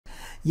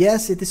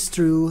Yes, it is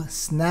true.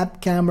 Snap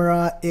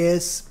camera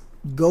is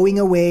going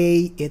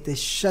away. It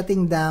is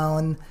shutting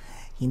down.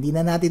 Hindi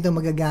na natin ito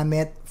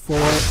magagamit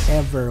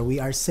forever. We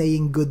are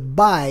saying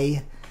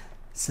goodbye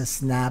sa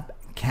snap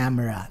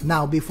camera.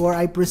 Now, before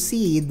I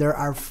proceed, there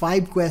are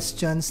 5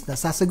 questions na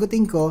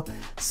sasagutin ko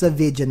sa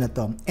video na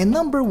to. And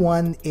number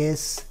 1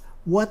 is,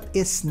 what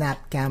is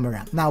snap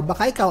camera? Now,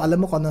 baka ikaw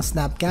alam mo kung ano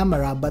snap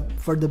camera, but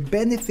for the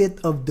benefit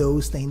of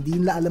those na hindi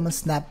nila alam ang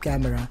snap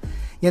camera,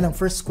 yan ang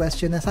first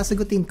question na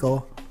sasagutin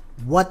ko,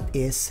 what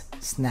is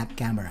snap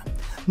camera?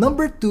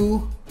 Number 2,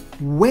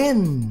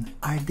 when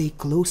are they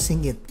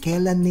closing it?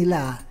 Kailan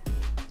nila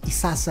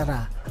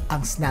isasara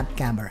ang snap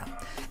camera?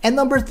 And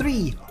number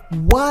 3,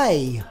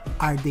 why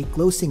are they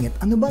closing it?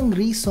 Ano bang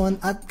reason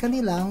at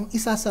kanilang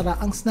isasara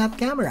ang snap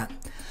camera?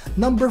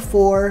 Number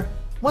 4,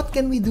 what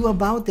can we do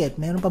about it?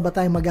 Meron pa ba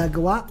tayong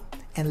magagawa?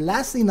 And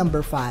lastly,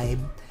 number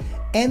 5,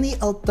 any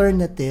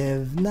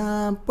alternative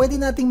na pwede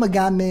nating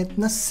magamit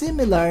na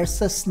similar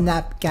sa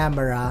snap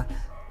camera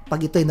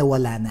pag ito'y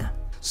nawala na.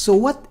 So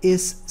what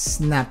is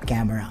snap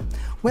camera?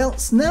 Well,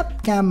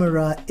 snap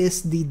camera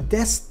is the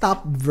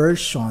desktop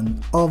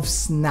version of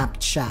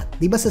Snapchat.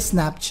 Di ba sa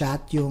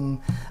Snapchat,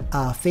 yung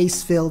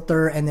face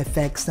filter and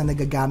effects na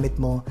nagagamit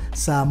mo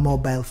sa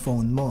mobile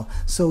phone mo.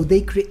 So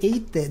they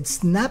created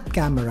snap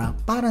camera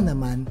para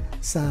naman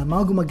sa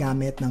mga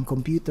gumagamit ng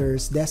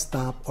computers,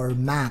 desktop, or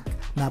Mac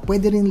na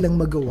pwede rin lang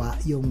magawa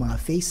yung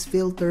mga face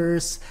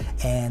filters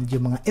and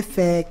yung mga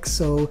effects.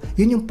 So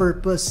yun yung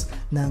purpose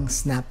ng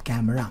snap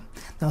camera.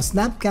 Now,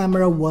 snap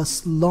camera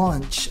was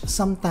launched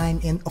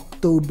sometime in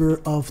October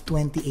of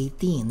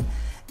 2018.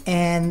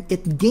 And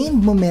it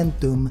gained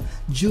momentum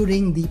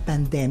during the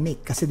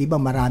pandemic. Kasi di ba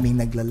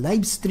maraming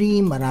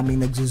nagla-livestream,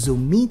 maraming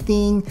nagzo-Zoom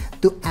meeting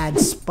to add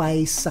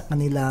spice sa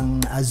kanilang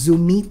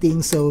Zoom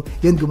meeting. So,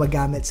 yun,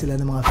 gumagamit sila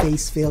ng mga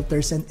face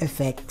filters and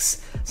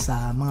effects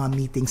sa mga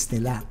meetings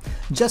nila.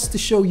 Just to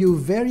show you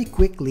very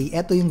quickly,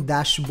 ito yung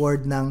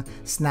dashboard ng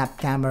snap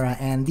camera.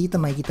 And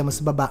dito makikita mo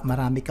sa baba,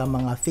 marami kang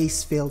mga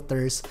face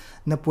filters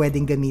na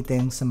pwedeng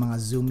gamitin sa mga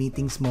Zoom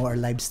meetings mo or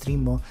live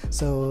stream mo.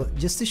 So,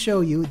 just to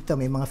show you, ito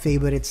may mga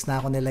favorites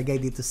na ako nilagay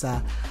dito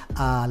sa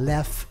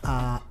left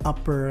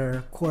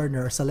upper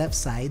corner, sa left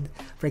side.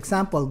 For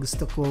example,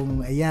 gusto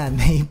kong, ayan,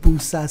 may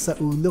pusa sa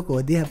ulo ko,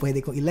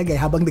 pwede kong ilagay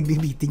habang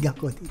nagbi-meeting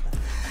ako. Diba?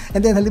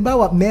 And then,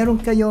 halimbawa, meron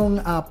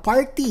kayong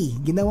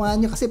party, ginawa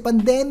nyo kasi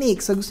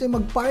pandemic, so gusto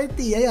nyo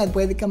mag-party, ayan,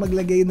 pwede ka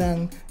maglagay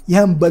ng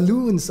yan,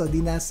 balloons, so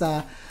di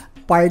nasa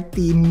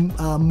party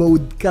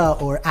mode ka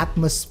or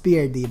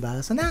atmosphere,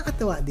 diba? So,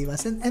 nakakatawa, diba?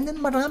 And then,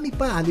 marami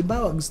pa.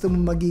 Halimbawa, gusto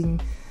mo maging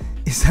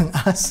isang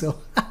aso.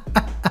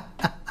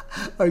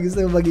 Or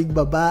gusto mo maging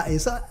babae.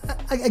 So,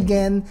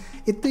 again,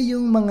 ito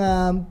yung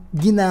mga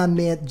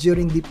ginamit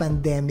during the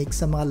pandemic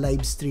sa mga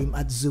live stream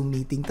at Zoom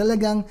meeting.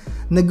 Talagang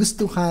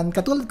nagustuhan.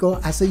 Katulad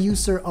ko, as a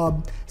user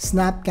of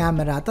snap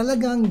camera,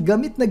 talagang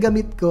gamit na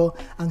gamit ko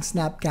ang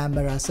snap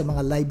camera sa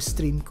mga live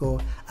stream ko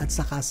at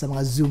saka sa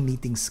mga Zoom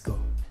meetings ko.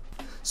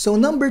 So,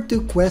 number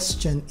 2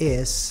 question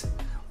is,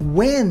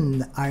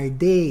 when are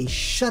they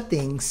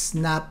shutting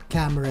snap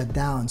camera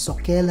down? So,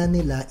 kailan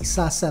nila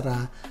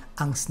isasara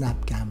ang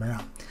snap camera?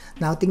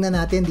 Now, tingnan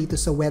natin dito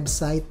sa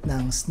website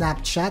ng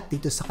Snapchat.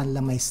 Dito sa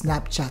kanila may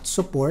Snapchat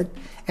support.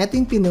 Ito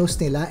yung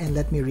pinost nila and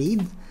let me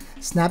read.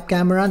 Snap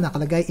camera,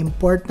 nakalagay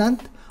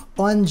important.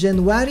 On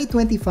January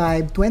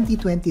 25,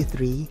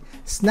 2023,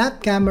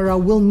 snap camera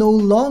will no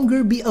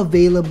longer be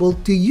available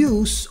to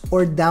use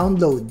or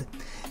download.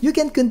 You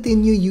can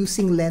continue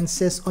using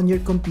lenses on your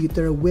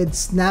computer with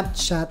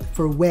Snapchat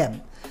for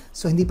web.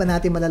 So, hindi pa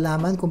natin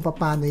malalaman kung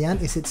paano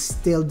yan. Is it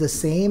still the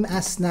same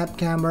as snap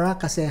camera?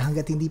 Kasi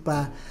hanggat hindi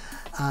pa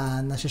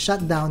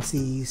nasa-shutdown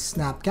si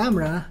snap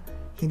camera,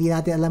 hindi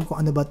natin alam kung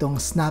ano ba tong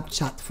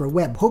Snapchat for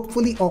web.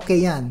 Hopefully,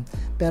 okay yan.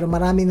 Pero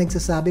maraming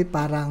nagsasabi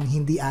parang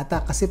hindi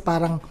ata. Kasi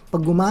parang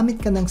pag gumamit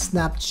ka ng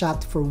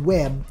Snapchat for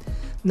web,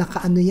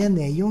 naka-ano yan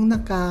yung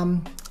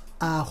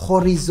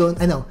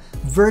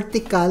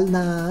vertical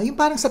na, yung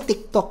parang sa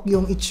TikTok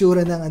yung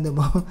itsura ng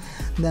mo,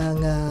 ng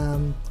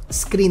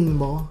screen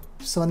mo.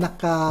 So,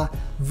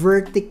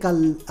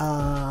 naka-vertical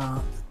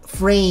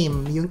frame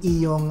yung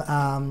iyong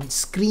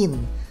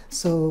screen.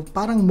 So,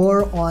 parang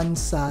more on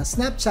sa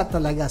Snapchat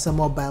talaga sa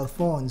mobile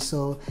phone.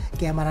 So,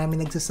 kaya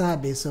marami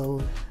nagsasabi. So,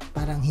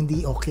 parang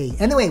hindi okay.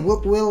 Anyway,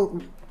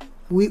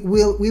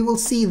 we will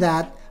see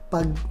that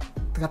pag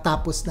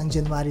katapos ng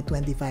January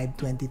 25,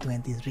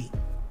 2023.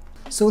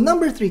 So,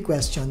 number 3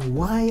 question,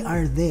 why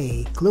are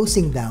they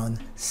closing down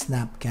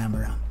snap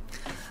camera?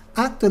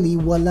 Actually,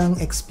 walang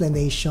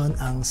explanation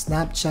ang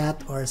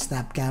Snapchat or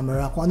snap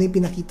camera. Kung ano yung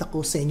pinakita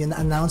ko sa inyo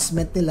na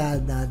announcement nila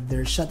na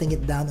they're shutting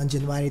it down on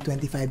January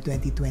 25,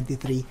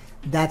 2023,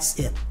 that's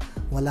it.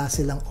 Wala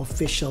silang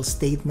official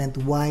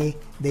statement why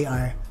they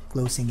are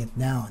closing it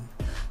down.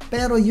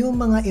 Pero yung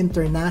mga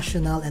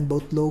international and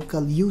both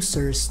local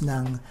users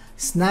ng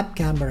snap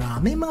camera,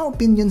 may mga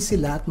opinion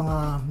sila at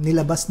mga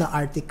nilabas na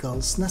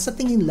articles na sa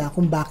tingin nila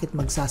kung bakit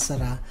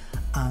magsasara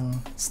ang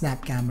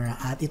snap camera.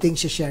 At ito yung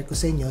share ko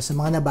sa inyo sa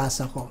mga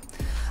nabasa ko.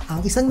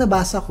 Ang isang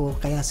nabasa ko,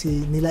 kaya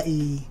nila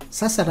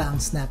isasara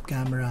ang snap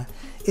camera,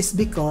 is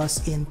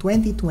because in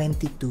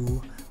 2022,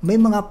 may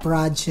mga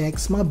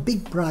projects, mga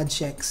big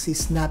projects si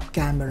snap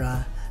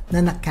camera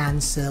na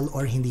na-cancel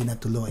or hindi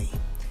natuloy.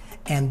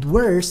 And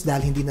worse,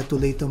 dahil hindi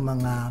natuloy itong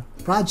mga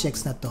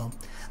projects na to,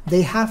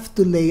 they have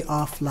to lay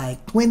off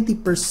like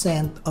 20%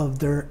 of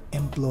their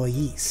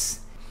employees.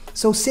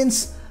 So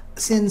since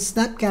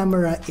snap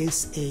camera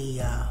is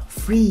a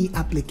free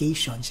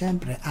application,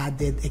 syempre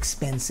added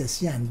expenses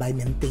yan by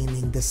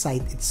maintaining the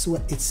site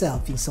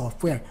itself, yung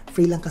software.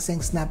 Free lang kasi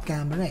ang snap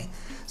camera eh.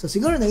 So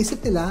siguro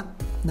naisip nila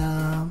na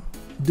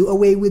do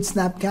away with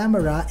snap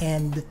camera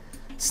and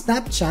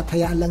Snapchat,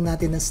 hayaan lang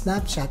natin na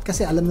Snapchat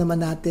kasi alam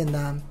naman natin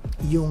na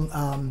yung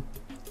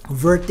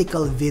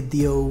vertical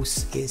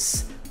videos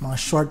is mga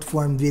short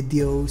form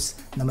videos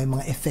na may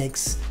mga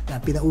effects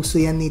na pinauso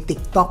yan ni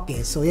TikTok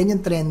eh. So yan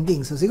yung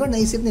trending. So siguro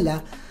naisip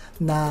nila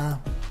na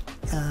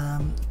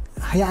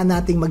hayaan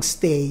nating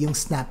magstay yung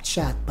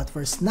Snapchat, but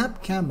for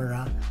snap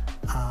camera,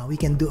 we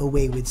can do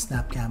away with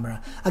snap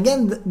camera.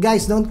 Again,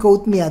 guys, don't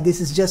quote me.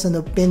 This is just an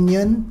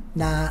opinion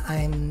na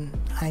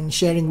I'm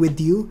sharing with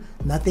you.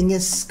 Nothing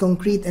is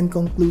concrete and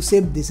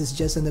conclusive. This is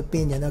just an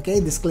opinion,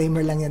 okay?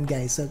 Disclaimer lang yan,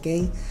 guys,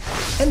 okay?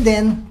 And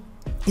then,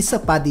 isa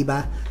pa,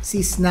 diba?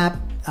 Si snap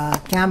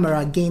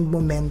camera gained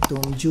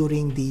momentum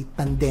during the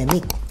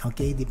pandemic,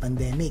 okay? The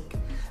pandemic.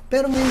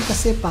 Pero ngayon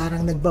kasi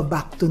parang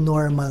nagba-back to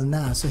normal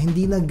na. So,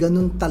 hindi na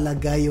ganun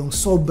talaga yung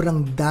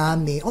sobrang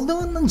dami.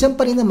 Although, nandiyan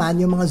pa rin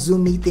naman yung mga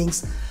Zoom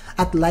meetings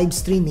at live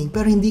streaming,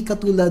 pero hindi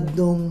katulad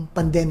nung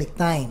pandemic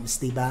times,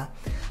 diba?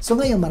 So,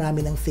 ngayon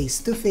marami ng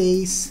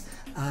face-to-face,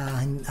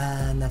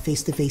 na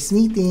face-to-face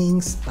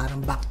meetings, parang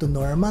back to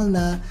normal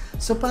na.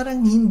 So,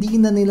 parang hindi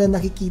na nila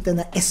nakikita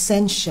na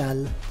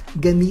essential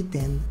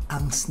gamitin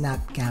ang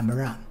snap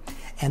camera.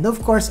 And of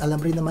course, alam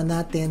rin naman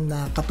natin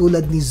na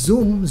katulad ni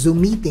Zoom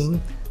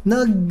meeting,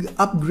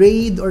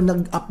 nag-upgrade or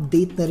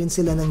nag-update na rin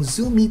sila ng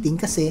Zoom meeting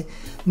kasi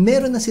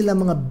meron na sila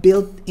mga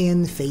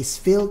built-in face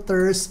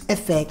filters,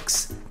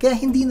 effects, kaya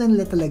hindi na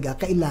nila talaga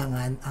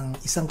kailangan ang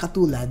isang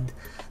katulad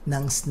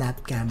ng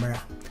snap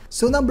camera.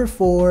 So number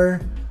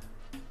 4,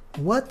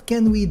 what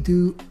can we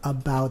do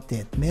about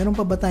it? Meron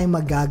pa ba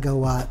tayong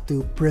magagawa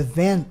to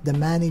prevent the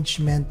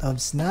management of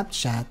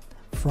Snapchat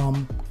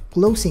from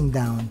closing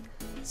down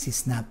si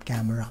snap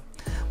camera?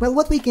 Well,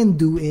 what we can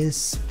do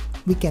is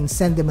we can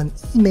send them an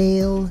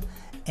email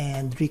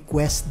and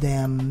request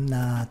them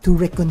to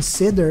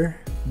reconsider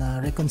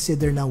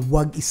na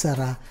wag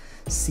isara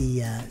si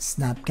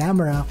snap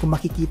camera. Kung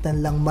makikita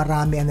lang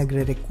marami ang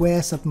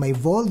nagre-request at may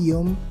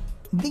volume,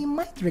 they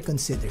might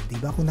reconsider,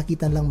 diba? Kung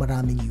nakita lang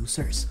maraming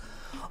users.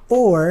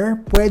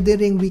 Or, pwede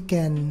rin we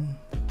can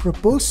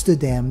propose to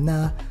them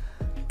na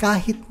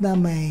kahit na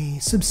may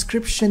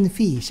subscription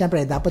fee,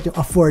 syempre dapat yung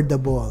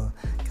affordable,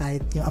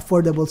 kahit yung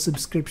affordable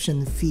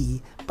subscription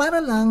fee,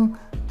 para lang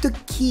to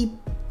keep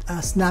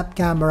snap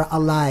camera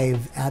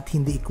alive at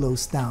hindi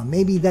close down.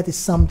 Maybe that is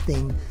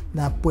something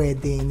na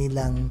pwede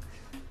nilang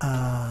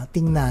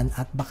tingnan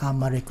at baka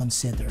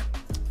ma-reconsider.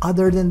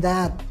 Other than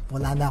that,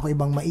 wala na ako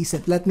ibang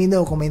maisip. Let me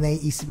know kung may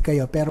naiisip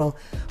kayo. Pero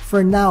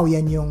for now,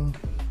 yan yung,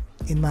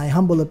 in my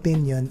humble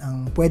opinion,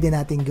 ang pwede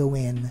natin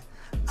gawin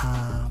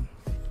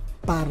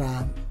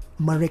para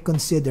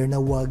ma-reconsider na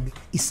wag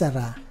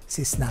isara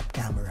si snap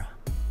camera.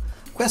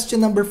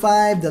 Question number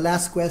 5, the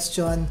last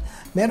question.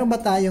 Meron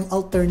ba tayong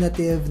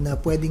alternative na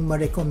pwedeng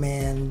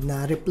ma-recommend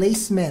na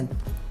replacement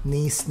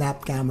ni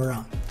snap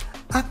camera?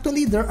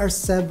 Actually, there are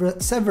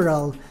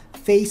several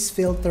face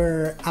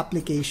filter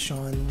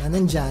application na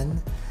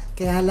nandyan.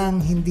 Kaya lang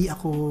hindi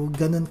ako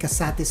ganun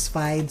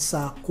ka-satisfied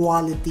sa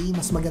quality.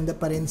 Mas maganda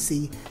pa rin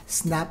si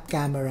snap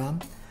camera.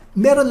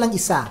 Meron lang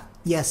isa.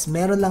 Yes,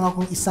 meron lang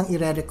akong isang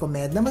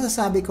i-recommend na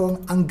masasabi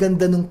kong ang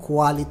ganda ng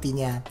quality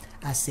niya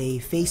as a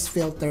face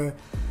filter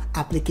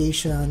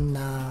application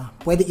na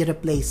pwede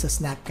i-replace sa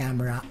snap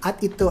camera. At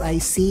ito ay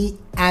si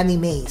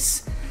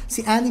Animaze.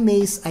 Si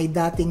Animaze ay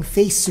dating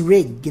face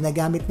rig.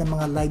 Ginagamit ng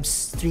mga live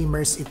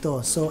streamers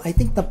ito. So, I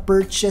think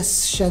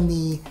na-purchase siya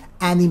ni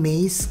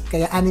Animaze.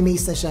 Kaya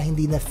Animaze na siya,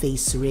 hindi na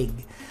face rig.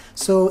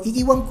 So,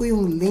 iiwan ko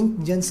yung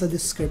link dyan sa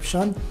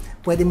description.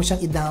 Pwede mo siyang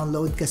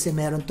i-download kasi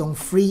meron tong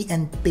free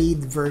and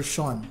paid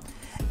version.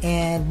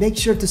 And make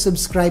sure to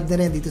subscribe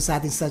na rin dito sa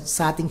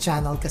ating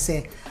channel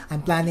kasi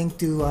I'm planning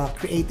to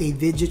create a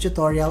video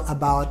tutorial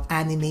about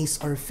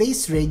Animaze or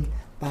face rig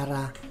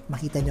para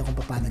makita nyo kung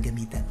paano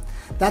gamitin.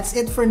 That's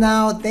it for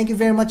now. Thank you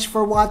very much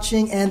for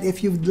watching, and if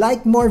you'd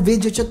like more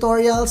video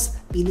tutorials,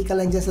 pili ka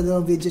lang dyan sa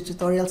dalawang video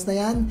tutorials na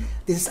yan.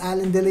 This is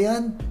Allen De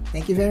Leon.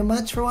 Thank you very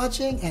much for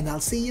watching, and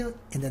I'll see you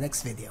in the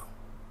next video.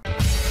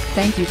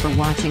 Thank you for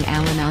watching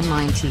Allen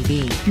Online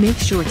TV. Make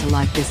sure to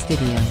like this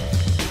video,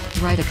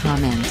 write a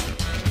comment,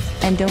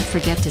 and don't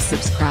forget to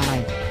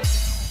subscribe.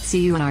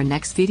 See you in our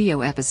next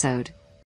video episode.